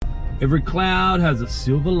Every cloud has a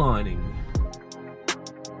silver lining.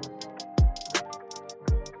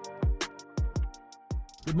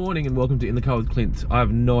 Good morning and welcome to In the Car with Clint. I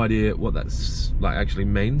have no idea what that's like actually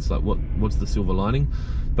means, like what's the silver lining,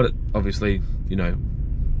 but obviously, you know,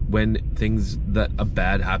 when things that are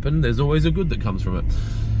bad happen, there's always a good that comes from it.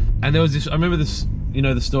 And there was this, I remember this, you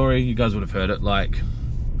know, the story, you guys would have heard it, like,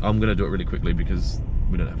 I'm gonna do it really quickly because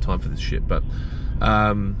we don't have time for this shit, but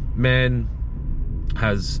man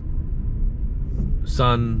has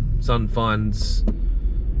son finds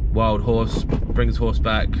wild horse, brings horse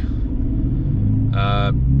back.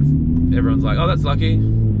 Everyone's like, oh, that's lucky.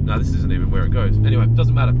 No, this isn't even where it goes. Anyway, it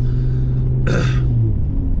doesn't matter.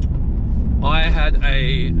 I had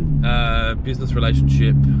a business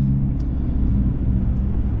relationship.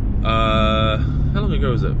 How long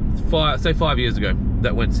ago was it? Say 5 years ago.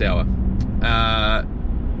 That went sour.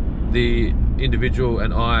 The individual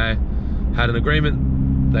and I had an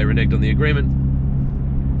agreement. They reneged on the agreement,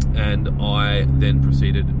 and I then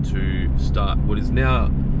proceeded to start what is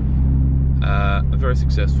now a very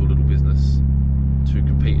successful little business to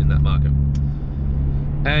compete in that market.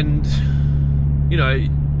 And, you know,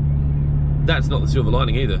 that's not the silver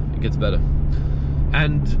lining either. It gets better.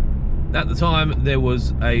 And at the time, there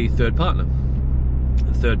was a third partner.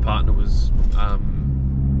 The third partner was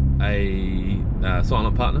a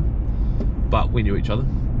silent partner, but we knew each other.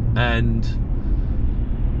 And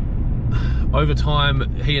over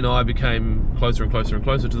time, he and I became closer and closer and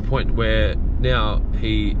closer to the point where now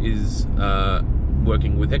he is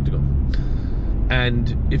working with Hectagon.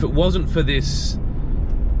 And if it wasn't for this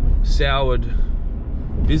soured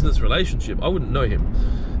business relationship, I wouldn't know him.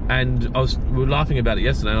 And we were laughing about it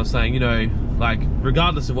yesterday, and I was saying, you know, like,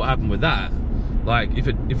 regardless of what happened with that, like,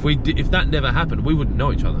 if that never happened, we wouldn't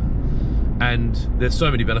know each other. And there's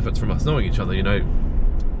so many benefits from us knowing each other, you know.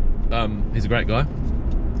 He's a great guy.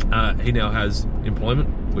 He now has employment,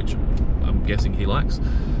 which I'm guessing he likes.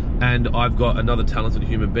 And I've got another talented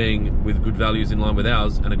human being with good values in line with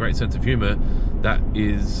ours and a great sense of humor that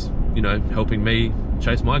is, you know, helping me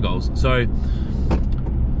chase my goals. So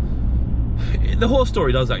the horse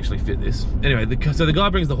story does actually fit this. Anyway, so the guy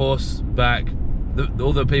brings the horse back.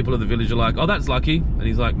 All the people of the village are like, oh, that's lucky. And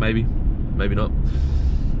he's like, maybe not.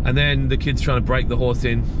 And then the kid's trying to break the horse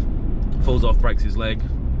in, falls off, breaks his leg.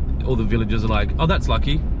 All the villagers are like, oh, that's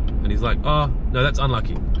lucky. And he's like, oh, no, that's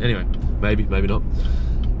unlucky. Anyway, maybe not.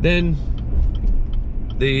 Then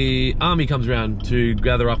the army comes around to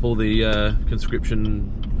gather up all the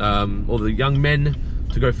conscription, all the young men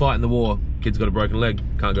to go fight in the war. Kid's got a broken leg,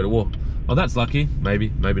 can't go to war. Oh, that's lucky. Maybe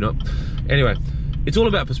not. Anyway, it's all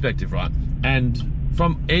about perspective, right? And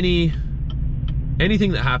from anything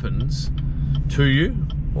that happens to you,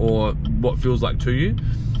 or what feels like to you,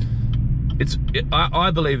 I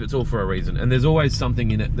believe it's all for a reason, and there's always something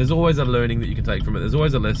in it. There's always a learning that you can take from it. There's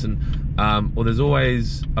always a lesson, or there's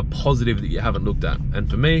always a positive that you haven't looked at. And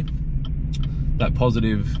for me, that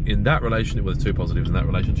positive in that relationship, well, there's two positives in that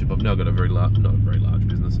relationship. I've now got a not a very large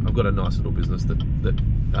business. I've got a nice little business that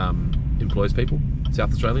employs people,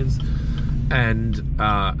 South Australians, and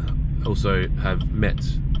also have met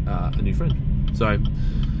a new friend. So,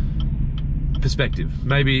 perspective.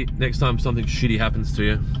 Maybe next time something shitty happens to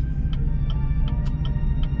you,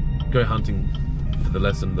 go hunting for the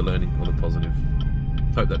lesson, the learning, or the positive.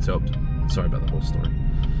 Hope that's helped. Sorry about the horse story.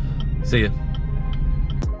 See ya.